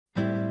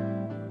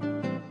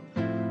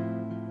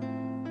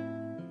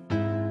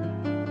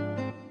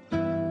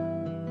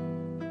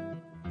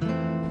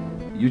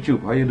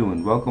YouTube, how you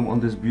doing? Welcome on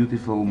this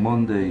beautiful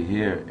Monday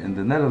here in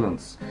the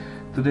Netherlands.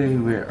 Today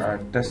we are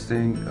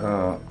testing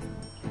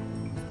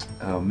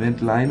Mint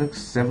Linux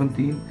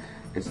 17.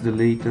 It's the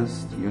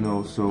latest,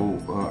 so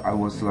I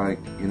was like,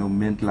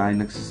 Mint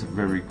Linux is a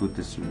very good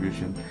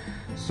distribution.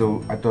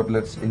 So I thought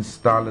let's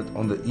install it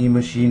on the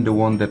E-machine, the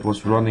one that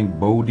was running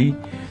Bodhi.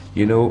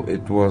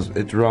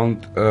 It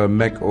ran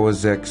Mac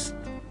OS X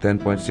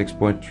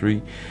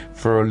 10.6.3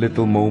 for a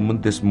little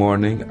moment this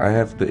morning. I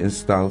have the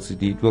install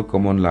CD. It will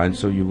come online,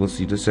 so you will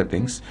see the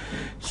settings.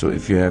 So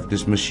if you have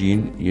this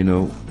machine, you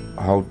know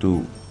how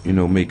to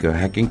make a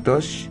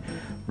Hackintosh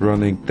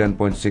running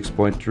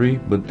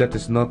 10.6.3, but that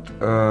is not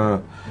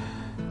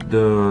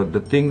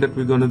the thing that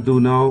we're gonna do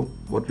now.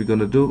 What we're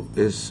gonna do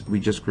is we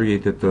just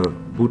created a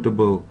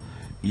bootable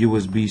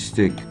USB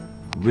stick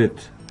with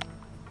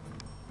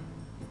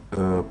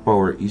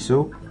Power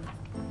ISO.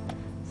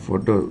 For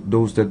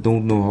those that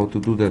don't know how to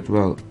do that,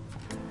 well,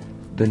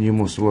 then you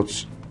must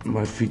watch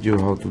my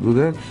video how to do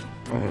that.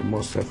 I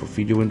must have a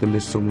video in the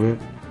list somewhere.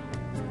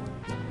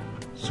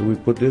 So we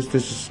put this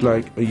is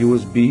like a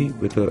USB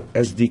with a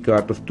SD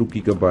card of 2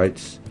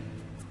 GB.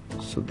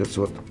 So that's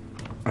what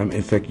I'm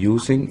in fact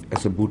using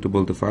as a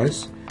bootable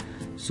device.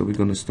 So we're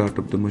gonna start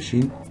up the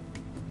machine.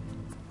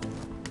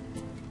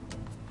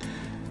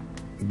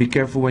 Be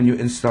careful when you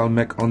install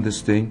Mac on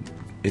this thing.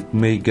 It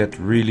may get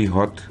really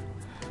hot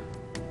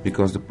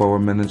because the power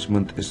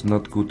management is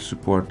not good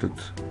supported.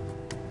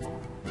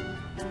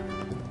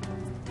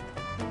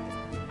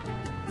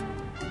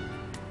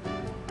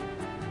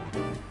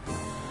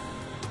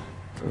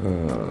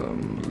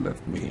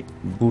 Let me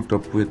boot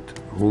up with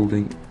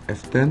holding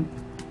F10.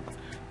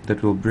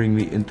 That will bring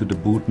me into the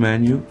boot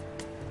menu.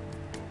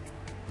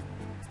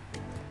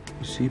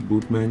 You see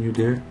boot menu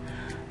there,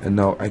 and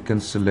now I can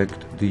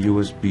select the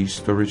USB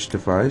storage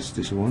device,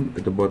 this one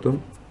at the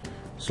bottom.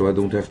 So I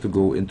don't have to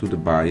go into the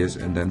BIOS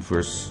and then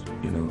first,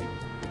 and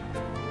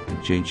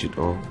change it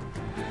all.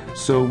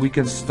 So we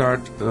can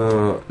start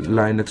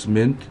Linux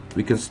Mint.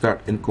 We can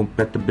start in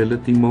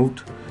compatibility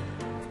mode.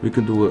 We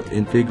can do an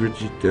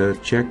integrity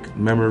check,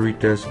 memory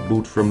test,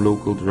 boot from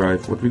local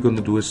drive. What we're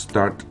gonna do is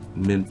start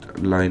Mint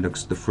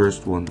Linux, the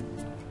first one.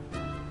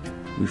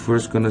 We're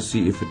first gonna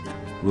see if it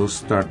will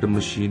start the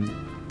machine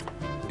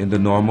in the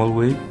normal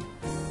way.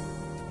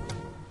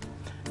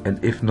 And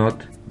if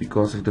not,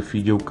 because of the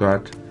video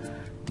card,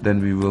 then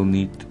we will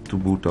need to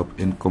boot up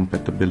in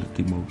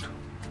compatibility mode.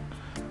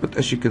 But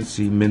as you can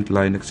see, Mint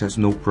Linux has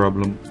no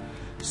problem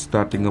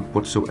starting up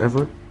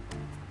whatsoever.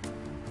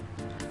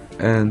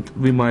 And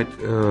we might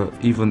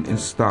even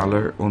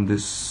installer on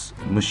this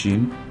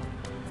machine.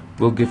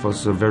 Will give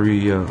us a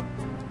very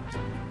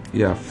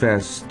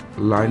fast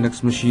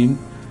Linux machine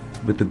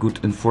with a good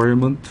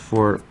environment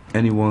for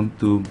anyone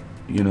to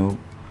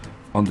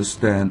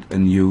understand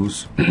and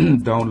use.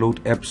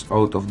 Download apps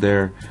out of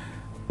their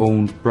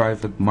own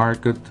private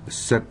market,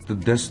 set the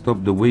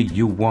desktop the way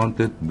you want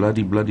it,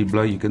 bloody blah.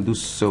 You can do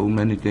so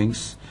many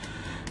things.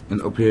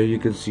 And up here you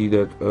can see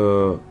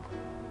that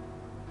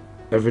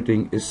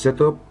everything is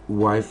set up,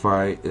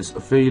 Wi-Fi is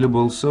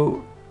available.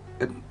 So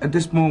at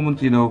this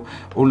moment,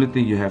 only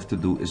thing you have to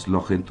do is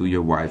log into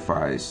your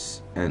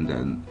Wi-Fi's, and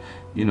then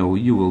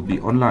you will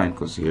be online,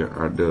 because here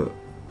are the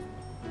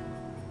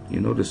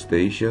the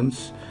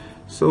stations.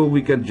 So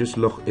we can just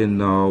log in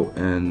now,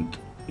 and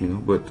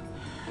but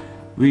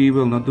we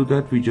will not do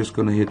that. We're just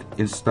gonna hit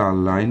install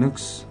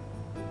Linux.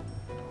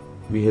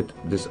 We hit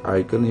this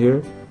icon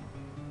here.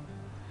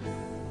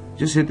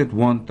 Just hit it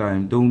one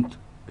time, don't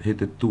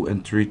hit it 2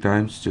 and 3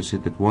 times, just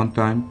hit it one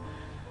time.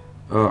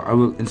 I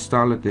will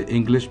install it in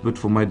English, but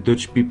for my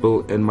Dutch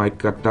people and my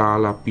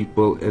Catala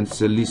people and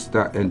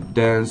Celista and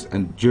Dance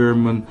and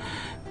German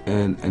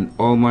and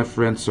all my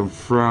friends from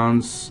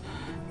France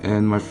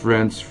and my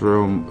friends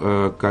from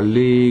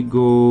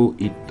Calego,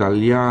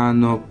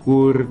 Italiano,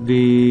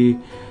 Kurdi,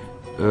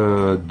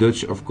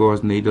 Dutch, of course,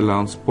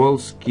 Nederlands,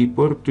 Polski,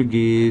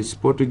 Portuguese,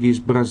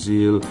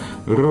 Brazil,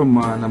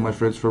 Romana, my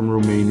friends from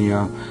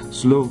Romania,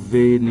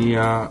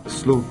 Slovenia,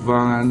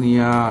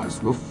 Slovenia,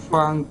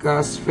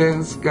 Slovanka,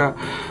 Svenska.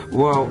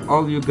 Wow,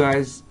 all you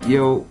guys,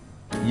 you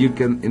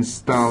can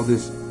install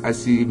this. I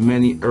see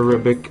many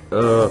Arabic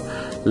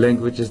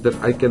languages that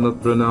I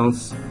cannot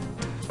pronounce.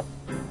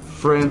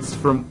 Friends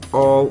from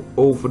all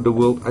over the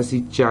world. I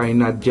see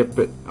China,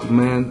 Japan.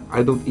 Man,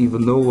 I don't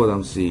even know what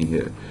I'm seeing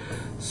here.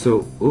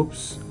 So,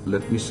 oops,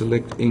 let me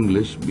select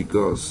English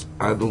because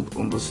I don't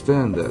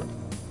understand that.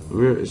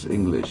 Where is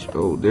English?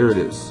 Oh, there it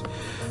is.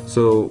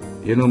 So,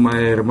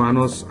 my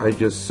hermanos, I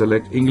just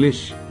select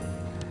English,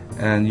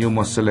 and you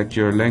must select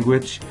your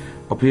language.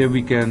 Up here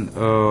we can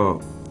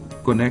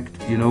connect,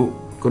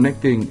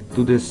 connecting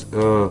to this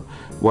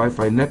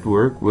Wi-Fi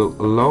network will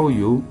allow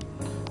you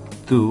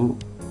to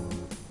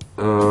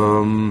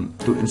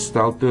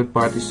install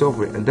third-party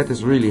software, and that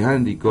is really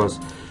handy because,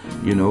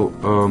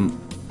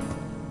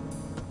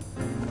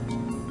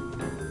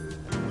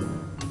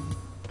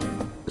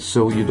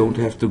 so you don't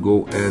have to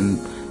go and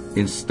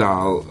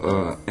install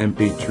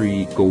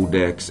MP3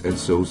 codecs and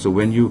so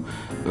when you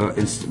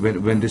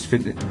when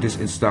this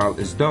install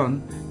is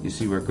done, you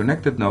see we're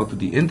connected now to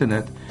the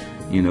internet.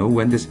 You know,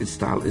 when this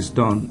install is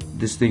done,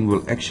 this thing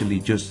will actually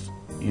just,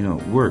 you know,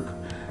 work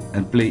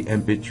and play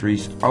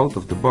MP3s out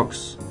of the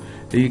box.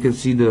 And you can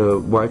see the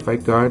Wi-Fi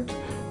card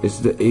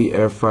is the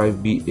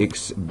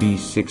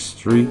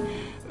AR5BXB63.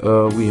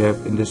 We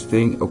have in this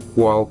thing a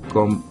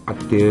Qualcomm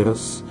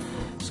Acerus,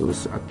 so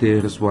it's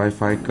Acerus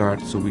Wi-Fi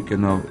card, so we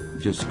can now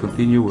just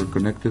continue, we're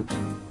connected.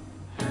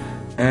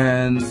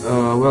 And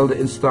well, the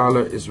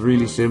installer is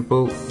really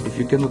simple. If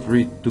you cannot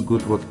read too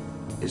good what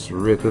is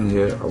written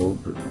here, I will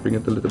bring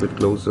it a little bit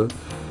closer.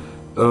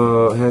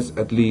 Has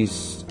at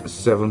least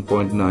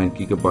 7.9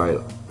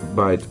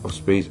 gigabyte of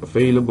space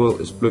available,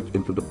 is plugged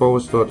into the power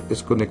slot,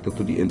 is connected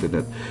to the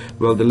internet.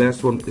 Well, the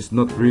last one is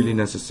not really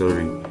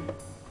necessary.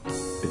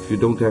 If you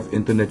don't have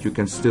internet, you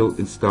can still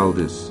install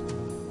this.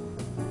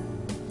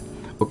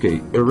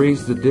 Okay,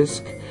 erase the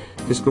disk.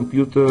 This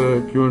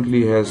computer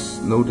currently has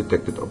no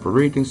detected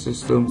operating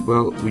system.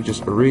 Well, we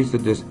just erase the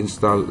disk,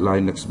 install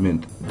Linux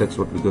Mint. That's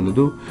what we're gonna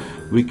do.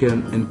 We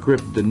can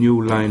encrypt the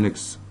new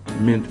Linux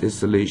Mint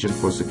installation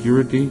for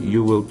security.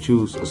 You will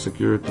choose a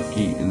security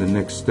key in the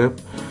next step.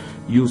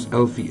 Use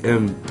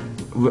LVM.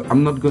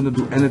 I'm not gonna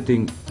do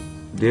anything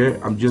there.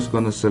 I'm just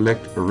gonna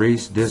select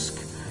erase disk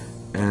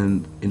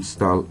and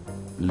install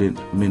Mint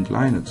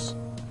Linux.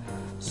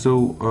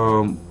 So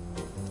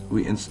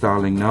we're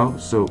installing now.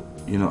 So,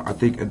 you know, I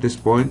think at this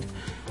point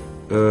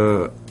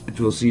it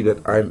will see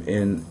that I'm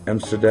in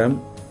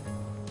Amsterdam.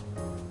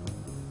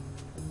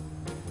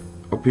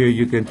 Up here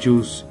you can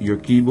choose your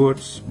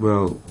keyboards.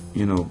 Well,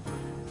 you know,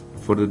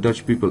 for the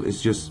Dutch people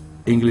it's just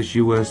English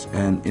US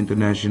and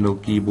international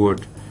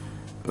keyboard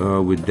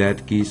with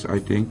DAT keys, I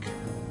think.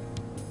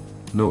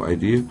 No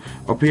idea.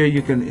 Up here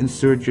you can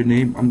insert your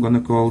name. I'm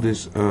gonna call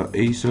this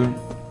Acer,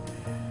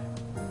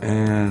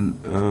 and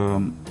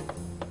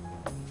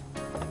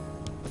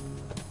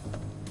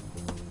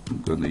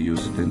I'm gonna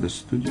use it in the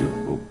studio.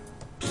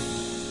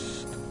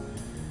 Oops.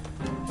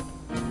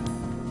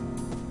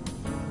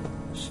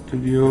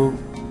 Studio.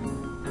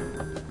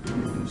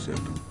 Set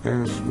the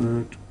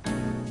password.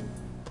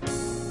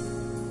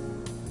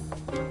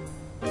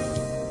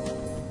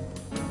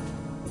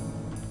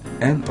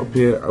 And up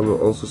here I will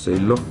also say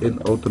log in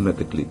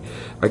automatically.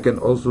 I can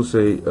also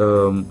say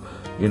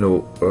you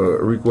know,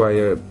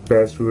 require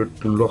password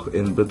to log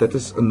in, but that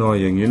is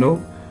annoying, you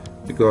know,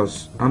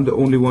 because I'm the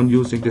only one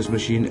using this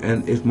machine,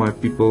 and if my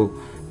people,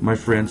 my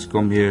friends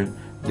come here,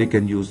 they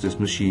can use this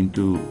machine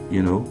to,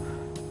 you know,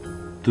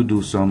 to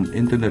do some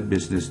internet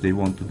business they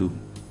want to do.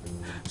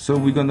 So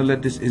we're gonna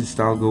let this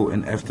install go,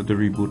 and after the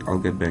reboot I'll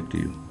get back to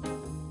you.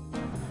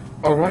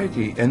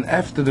 Alrighty, and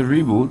after the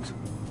reboot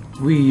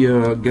we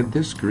get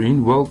this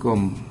screen.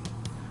 Welcome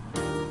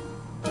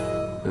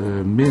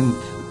Mint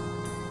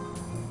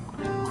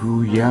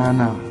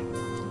Qianna.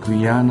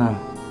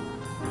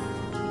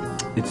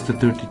 It's the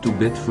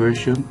 32-bit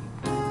version,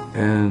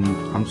 and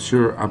I'm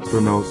sure I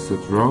pronounced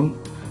it wrong,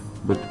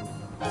 but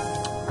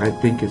I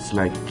think it's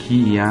like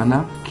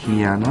Qianna,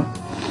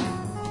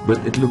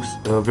 but it looks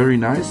very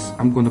nice.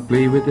 I'm gonna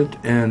play with it,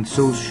 and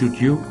so should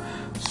you.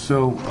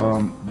 So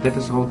that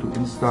is how to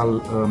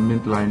install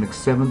Mint Linux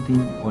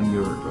 17 on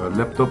your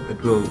laptop.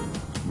 It will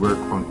work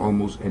on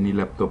almost any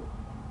laptop.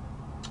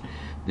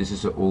 This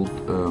is an old,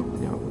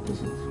 yeah, what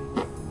is it?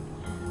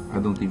 I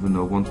don't even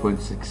know,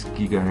 1.6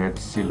 gigahertz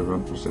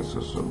Celeron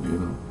processor, so you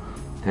know,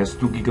 it has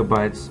 2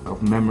 gigabytes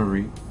of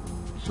memory,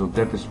 so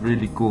that is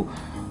really cool.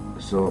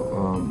 So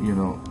you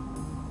know,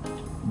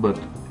 but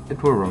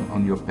it will run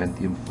on your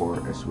Pentium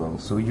 4 as well,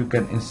 so you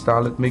can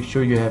install it. Make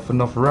sure you have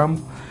enough RAM,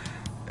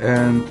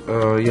 and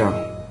yeah,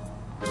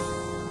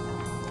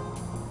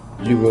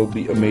 you will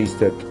be amazed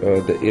that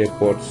the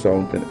airport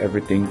sound and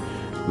everything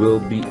will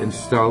be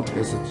installed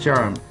as a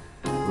charm.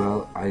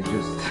 Well, I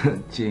just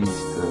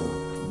changed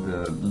the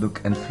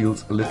look and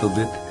feels a little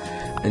bit,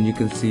 and you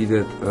can see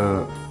that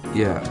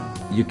yeah,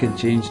 you can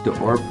change the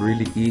orb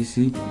really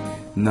easy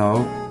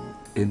now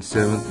in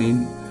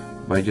 17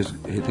 by just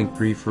hitting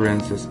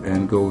preferences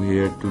and go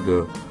here to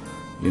the,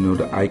 you know,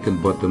 the icon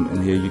button,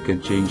 and here you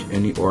can change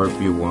any orb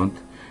you want.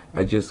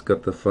 I just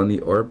got the funny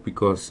orb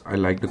because I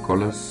like the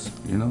colors,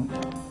 you know.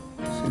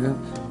 See that?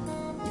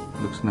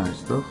 Looks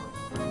nice, though.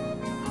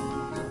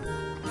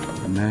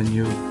 The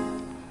menu.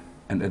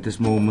 And at this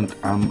moment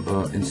I'm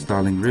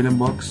installing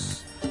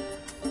Rhythmbox,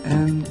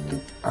 and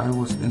I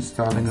was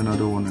installing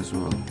another one as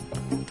well,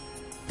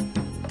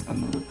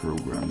 another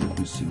program. Let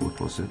me see, what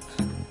was it?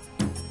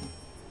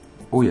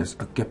 Oh yes,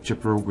 a capture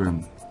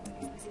program.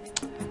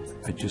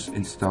 I just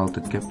installed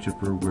the capture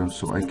program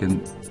so I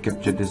can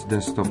capture this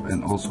desktop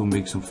and also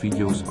make some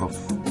videos of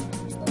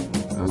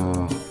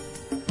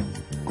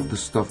the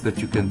stuff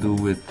that you can do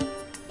with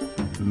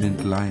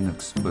Mint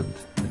Linux, but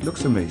it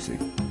looks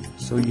amazing.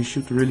 So you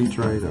should really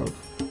try it out.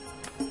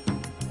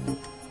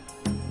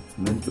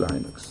 Mint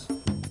Linux.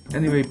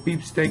 Anyway,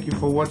 peeps, thank you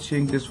for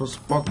watching. This was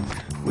Spock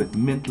with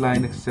Mint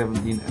Linux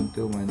 17.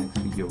 Until my next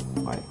video.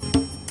 Bye.